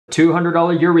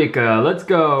$200 Eureka. Let's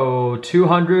go.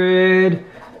 200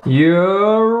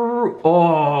 Euro.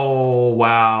 Oh,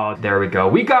 wow. There we go.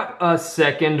 We got a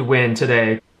second win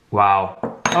today.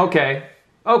 Wow. Okay.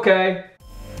 Okay.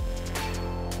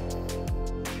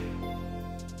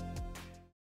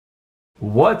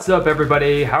 What's up,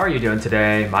 everybody? How are you doing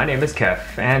today? My name is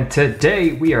Kev, and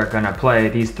today we are gonna play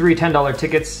these three $10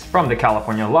 tickets from the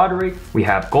California Lottery. We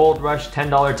have Gold Rush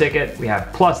 $10 ticket, we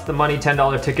have Plus the Money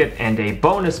 $10 ticket, and a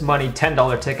Bonus Money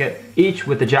 $10 ticket, each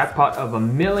with the jackpot of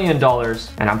 $1 million.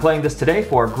 And I'm playing this today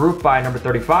for group by number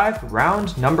 35,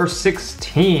 round number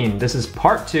 16. This is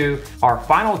part 2, our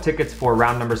final tickets for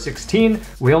round number 16.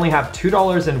 We only have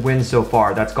 $2 in wins so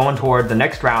far. That's going toward the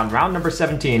next round, round number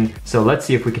 17. So let's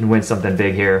see if we can win something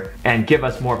big here and give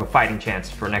us more of a fighting chance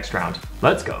for next round.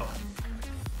 Let's go.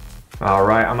 All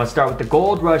right, I'm gonna start with the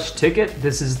Gold Rush ticket.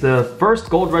 This is the first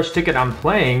Gold Rush ticket I'm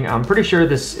playing. I'm pretty sure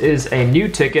this is a new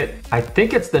ticket. I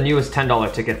think it's the newest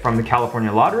 $10 ticket from the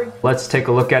California Lottery. Let's take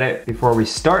a look at it before we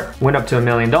start. Went up to $1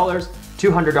 million.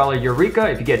 $200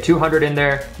 Eureka. If you get 200 in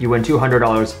there, you win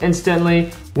 $200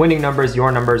 instantly. Winning numbers,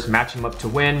 your numbers, match them up to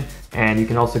win. And you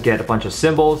can also get a bunch of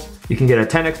symbols. You can get a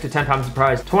 10x to 10 times the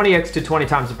prize, 20x to 20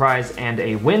 times the prize, and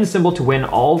a win symbol to win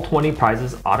all 20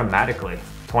 prizes automatically.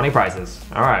 20 prizes.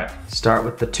 All right, start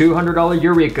with the $200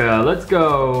 Eureka. Let's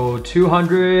go.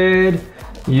 200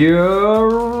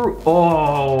 Euro.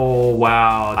 Oh,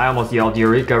 wow. I almost yelled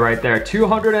Eureka right there.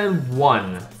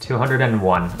 201.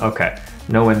 201. Okay,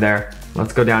 no win there.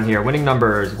 Let's go down here. Winning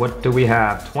numbers. What do we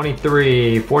have?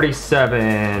 23,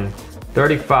 47,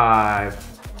 35.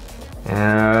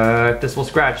 This will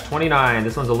scratch. 29.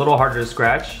 This one's a little harder to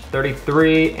scratch.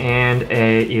 33 and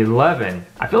a 11.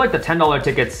 I feel like the $10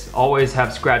 tickets always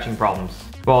have scratching problems.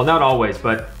 Well, not always,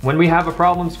 but when we have a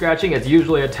problem scratching, it's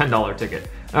usually a $10 ticket.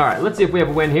 All right, let's see if we have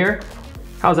a win here.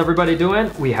 How's everybody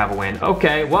doing? We have a win.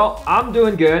 Okay, well, I'm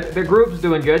doing good. The group's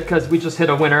doing good because we just hit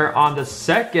a winner on the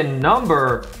second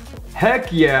number.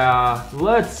 Heck yeah,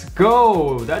 let's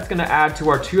go. That's gonna add to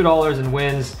our $2 in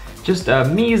wins. Just a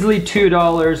measly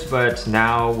 $2, but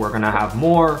now we're gonna have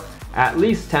more, at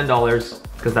least $10,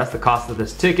 because that's the cost of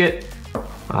this ticket.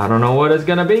 I don't know what it's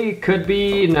gonna be. Could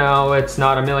be, no, it's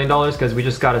not $1 million because we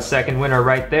just got a second winner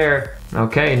right there.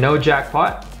 Okay, no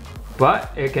jackpot,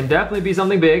 but it can definitely be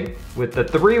something big with the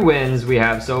 3 wins we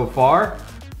have so far.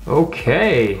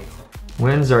 Okay,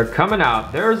 wins are coming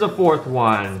out. There's a 4th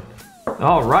one.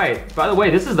 All right, by the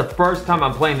way, this is the first time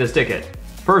I'm playing this ticket.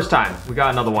 First time, we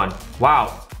got another one.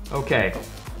 Wow, okay,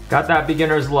 got that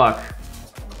beginner's luck.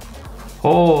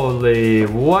 Holy,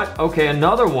 what? Okay,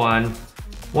 another one.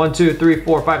 1, 2, 3,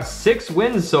 4, 5, 6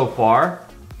 wins so far.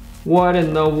 What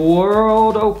in the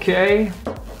world? Okay,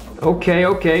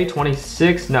 okay,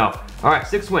 26, no. All right,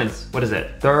 6 wins, what is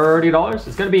it, $30?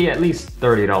 It's gonna be at least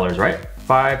 $30, right?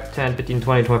 5, 10, 15,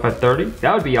 20, 25, 30.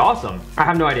 That would be awesome. I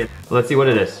have no idea. Let's see what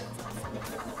it is.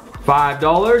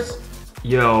 $5.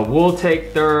 Yo, we'll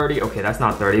take 30. Okay, that's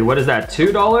not 30. What is that,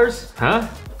 $2? Huh?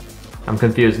 I'm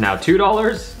confused now.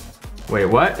 $2? Wait,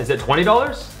 what? Is it $20?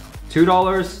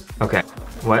 $2? Okay,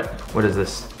 what is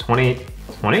this? 20?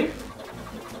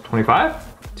 25?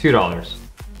 $2.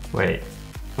 Wait,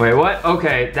 what?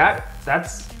 Okay,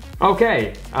 that's,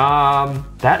 okay.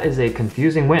 That is a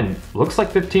confusing win. Looks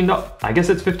like $15. I guess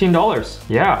it's $15.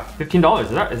 Yeah,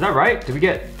 $15. Is that right?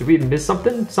 Did we miss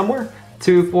something somewhere?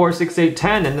 2, 4, 6, 8,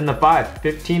 10, and then the 5,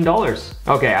 $15.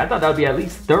 Okay, I thought that would be at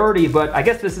least 30, but I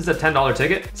guess this is a $10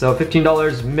 ticket, so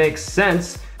 $15 makes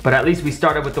sense, but at least we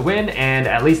started with the win, and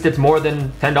at least it's more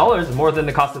than $10, more than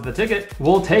the cost of the ticket.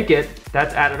 We'll take it.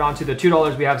 That's added on to the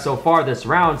 $2 we have so far this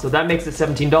round, so that makes it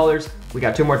 $17. We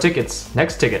got 2 more tickets.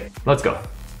 Next ticket, let's go.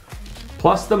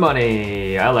 Plus the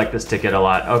money. I like this ticket a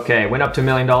lot. Okay, went up to $1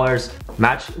 million.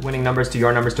 Match winning numbers to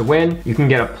your numbers to win. You can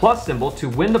get a plus symbol to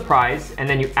win the prize, and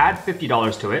then you add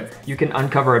 $50 to it. You can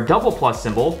uncover a double plus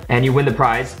symbol, and you win the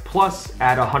prize, plus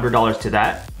add $100 to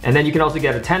that. And then you can also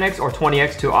get a 10x or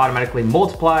 20x to automatically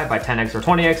multiply by 10x or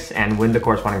 20x and win the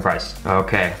corresponding prize.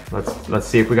 Okay, let's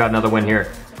see if we got another win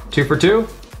here. 2 for 2.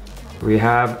 We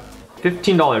have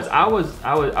 $15. I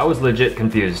was legit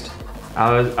confused.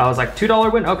 I was like,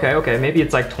 $2 win? Okay, maybe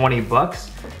it's like 20 bucks.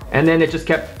 And then it just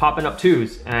kept popping up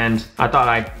 2s, and I thought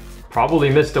I probably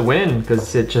missed a win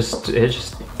because it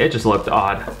just looked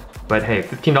odd. But hey,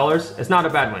 $15, it's not a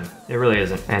bad win. It really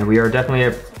isn't. And we are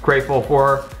definitely grateful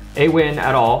for a win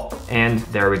at all. And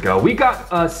there we go. We got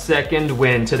a second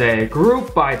win today.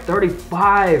 Group by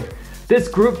 35. This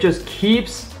group just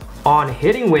keeps on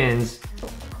hitting wins.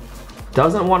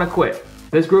 Doesn't want to quit.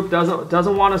 This group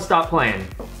doesn't want to stop playing.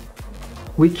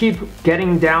 We keep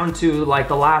getting down to like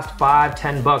the last 5,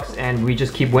 10 bucks, and we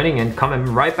just keep winning and coming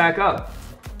right back up.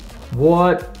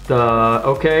 What the?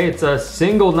 Okay, it's a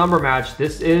single number match.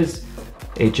 This is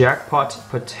a jackpot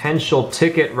potential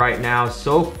ticket right now.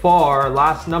 So far,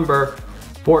 last number,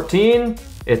 14.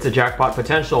 It's a jackpot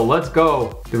potential. Let's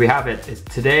go. Do we have it? Is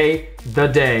today the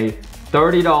day?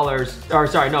 $30, or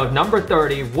sorry, no, number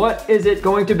 30. What is it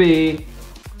going to be?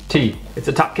 T. It's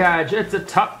a top cadge. It's a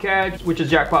top cadge, which is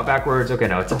jackpot backwards. Okay,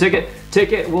 no, it's a ticket.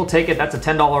 Ticket, we'll take it. That's a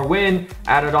 $10 win.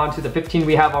 Added on to the 15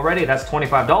 we have already, that's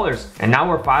 $25. And now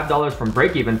we're $5 from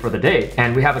break even for the day.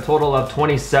 And we have a total of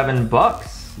 27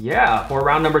 bucks. Yeah, for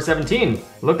round number 17.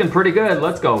 Looking pretty good.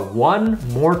 Let's go. One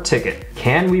more ticket.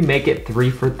 Can we make it 3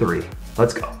 for 3?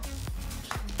 Let's go.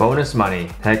 Bonus money,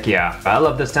 heck yeah. I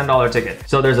love this $10 ticket.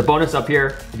 So there's a bonus up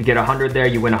here. If you get 100 there,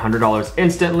 you win $100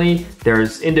 instantly.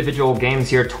 There's individual games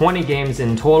here, 20 games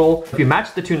in total. If you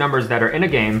match the two numbers that are in a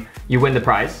game, you win the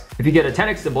prize. If you get a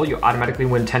 10x symbol, you automatically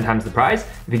win 10 times the prize.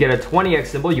 If you get a 20x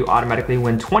symbol, you automatically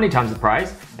win 20 times the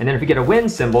prize. And then if you get a win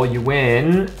symbol, you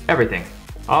win everything.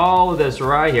 All of this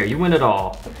right here, you win it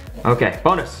all. Okay,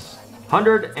 bonus,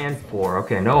 104.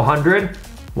 Okay, no 100.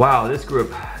 Wow, this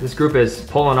group is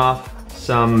pulling off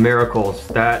some miracles,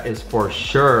 that is for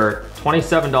sure.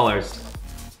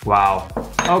 $27. Wow.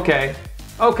 Okay.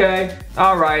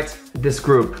 All right. This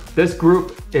group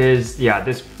is, yeah,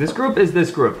 this group is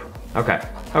this group. Okay.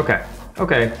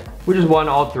 We just won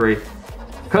all three.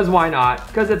 Cause why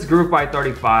not? Cause it's group by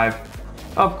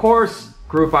 35. Of course,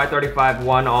 group by 35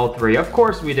 won all three. Of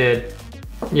course we did.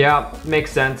 Yeah,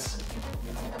 makes sense.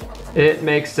 It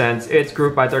makes sense. It's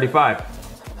group by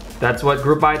 35. That's what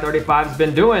group by 35's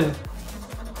been doing.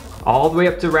 All the way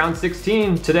up to round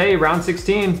 16 today, round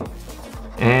 16.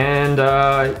 And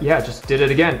yeah, just did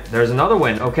it again. There's another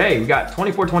win. Okay, we got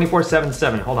 24, 24, 7,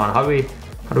 7. Hold on, how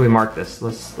do we mark this?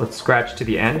 Let's scratch to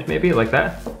the end, maybe like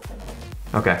that.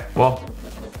 Okay, well,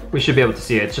 we should be able to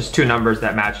see it. It's just two numbers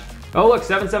that match. Oh look,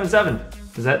 7, 7, 7.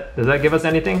 Does that give us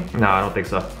anything? No, I don't think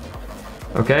so.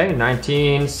 Okay,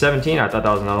 19, 17. I thought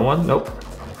that was another one. Nope.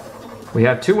 We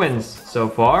have two wins so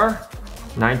far.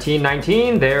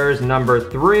 1919, there's number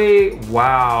 3.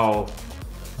 Wow.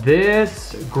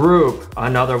 This group,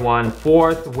 another one,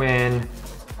 4th win.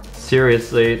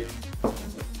 Seriously.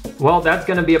 Well, that's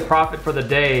gonna be a profit for the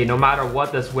day, no matter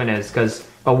what this win is, because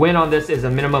a win on this is a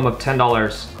minimum of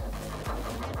 $10.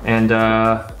 And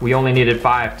we only needed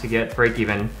 5 to get break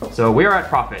even. So we're at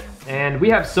profit. And we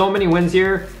have so many wins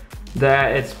here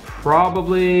that it's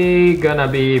probably gonna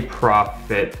be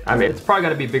profit. I mean, it's probably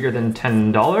gonna be bigger than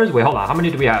 $10. Wait, hold on, how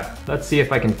many do we have? Let's see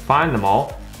if I can find them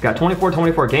all. Got 24,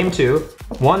 24, game 2,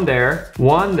 1 there,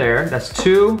 1 there, that's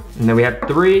 2, and then we had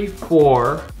 3,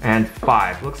 4, and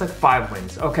 5. Looks like 5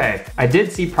 wins. Okay, I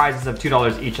did see prizes of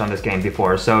 $2 each on this game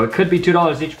before, so it could be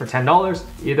 $2 each for $10.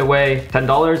 Either way,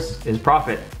 $10 is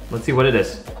profit. Let's see what it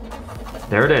is.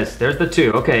 There it is, there's the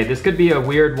 2. Okay, this could be a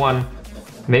weird one.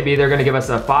 Maybe they're gonna give us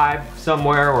a 5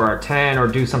 somewhere or a 10 or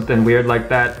do something weird like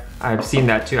that. I've seen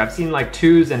that too. I've seen like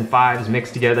 2s and 5s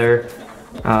mixed together.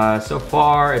 So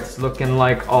far it's looking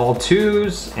like all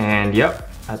 2s, and yep,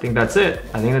 I think that's it.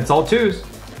 I think it's all 2s.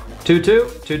 2, 2,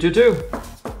 2, 2, 2.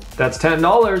 That's $10,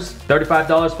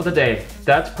 $35 for the day.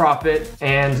 That's profit.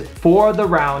 And for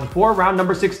round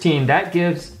number 16, that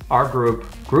gives our group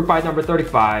by number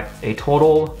 35, a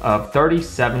total of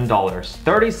 $37.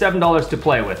 $37 to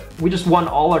play with. We just won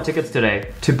all our tickets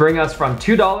today to bring us from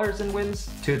 $2 in wins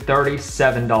to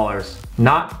 $37.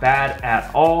 Not bad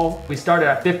at all. We started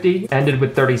at 50, ended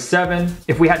with 37.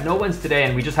 If we had no wins today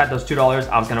and we just had those $2,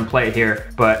 I was gonna play it here,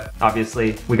 but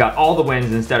obviously we got all the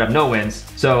wins instead of no wins.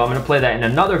 So I'm gonna play that in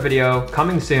another video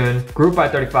coming soon. Group by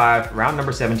 35, round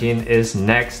number 17 is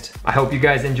next. I hope you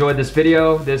guys enjoyed this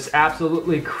video, this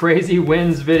absolutely crazy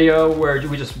wins video where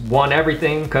we just won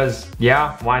everything, because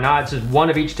yeah, why not? It's just one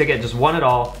of each ticket, just won it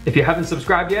all. If you haven't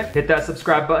subscribed yet, hit that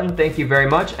subscribe button. Thank you very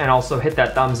much. And also hit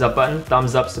that thumbs up button.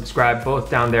 Thumbs up, subscribe, both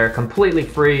down there, completely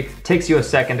free. Takes you a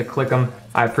second to click them.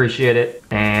 I appreciate it.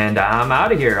 And I'm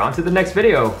out of here. On to the next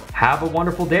video. Have a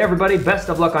wonderful day, everybody. Best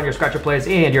of luck on your scratcher plays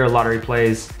and your lottery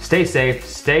plays. Stay safe,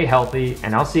 stay healthy,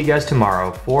 and I'll see you guys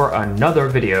tomorrow for another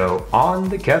video on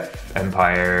the Kef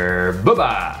Empire.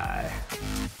 Bye-bye.